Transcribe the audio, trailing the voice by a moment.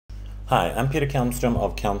Hi, I'm Peter Kalmstrom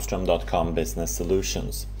of kalmstrom.com Business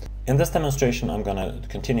Solutions. In this demonstration, I'm going to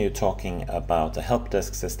continue talking about a help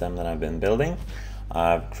desk system that I've been building.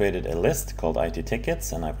 I've created a list called IT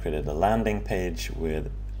tickets, and I've created a landing page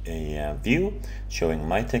with a view showing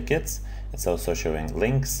my tickets. It's also showing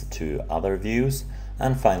links to other views,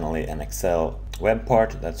 and finally an Excel web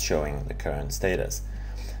part that's showing the current status.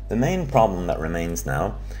 The main problem that remains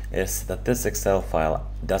now is that this Excel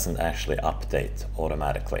file doesn't actually update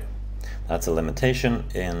automatically. That's a limitation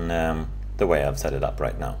in the way I've set it up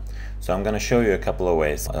right now. So I'm going to show you a couple of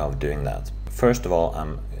ways of doing that. First of all,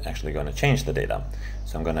 I'm actually going to change the data.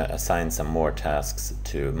 So I'm going to assign some more tasks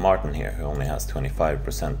to Martin here, who only has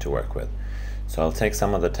 25% to work with. So I'll take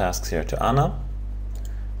some of the tasks here to Anna.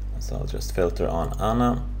 So I'll just filter on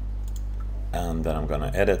Anna, and then I'm going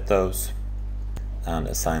to edit those and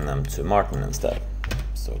assign them to Martin instead.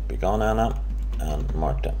 So it'll be gone Anna and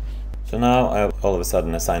Martin. So now I've all of a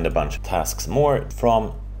sudden assigned a bunch of tasks more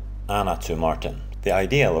from Anna to Martin. The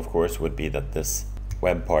ideal, of course, would be that this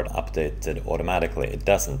web part updated automatically. It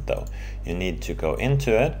doesn't though. You need to go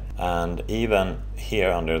into it, and even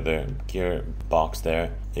here under the gear box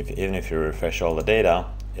there, even if you refresh all the data,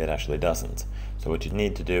 it actually doesn't. So what you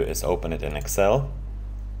need to do is open it in Excel,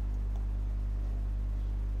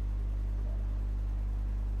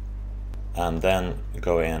 and then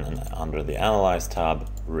go in and under the Analyze tab,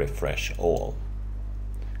 refresh all.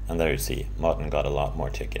 And there you see, Martin got a lot more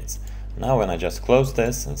tickets. Now when I just close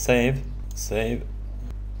this and save,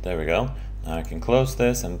 there we go. Now I can close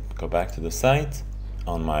this and go back to the site.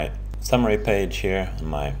 On my summary page here, on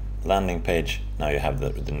my landing page, now you have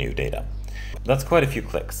the new data. That's quite a few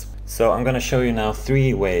clicks. So I'm going to show you now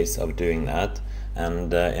 3 ways of doing that.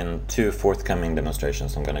 And in 2 forthcoming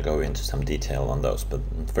demonstrations I'm going to go into some detail on those, but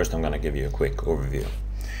first I'm going to give you a quick overview.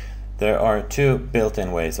 There are 2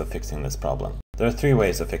 built-in ways of fixing this problem. There are 3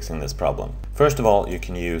 ways of fixing this problem. First of all, you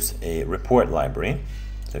can use a report library.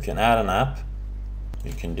 So if you add an app,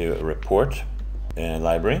 you can do a report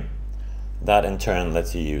library. That in turn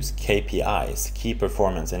lets you use KPIs, key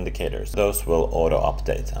performance indicators. Those will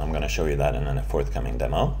auto-update, and I'm going to show you that in a forthcoming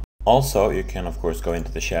demo. Also, you can of course go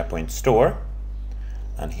into the SharePoint store,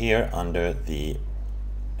 and here under the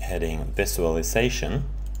heading Visualization,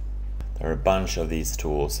 there are a bunch of these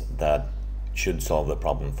tools that should solve the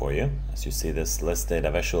problem for you. As you see, this list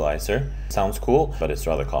data visualizer sounds cool, but it's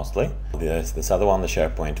rather costly. This other one, the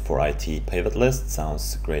SharePoint for IT pivot list,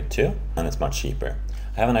 sounds great too, and it's much cheaper.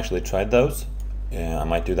 I haven't actually tried those. I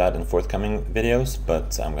might do that in forthcoming videos,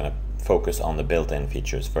 but I'm going to focus on the built-in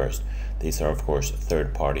features first. These are of course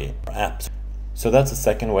third-party apps. So that's the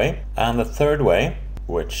second way. And the third way,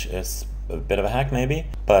 which is a bit of a hack maybe,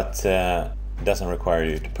 but doesn't require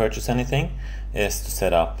you to purchase anything, is to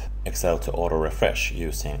set up Excel to auto-refresh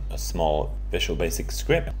using a small Visual Basic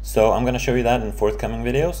script. So I'm going to show you that in forthcoming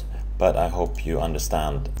videos, but I hope you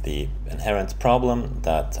understand the inherent problem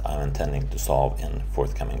that I'm intending to solve in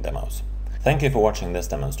forthcoming demos. Thank you for watching this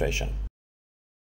demonstration.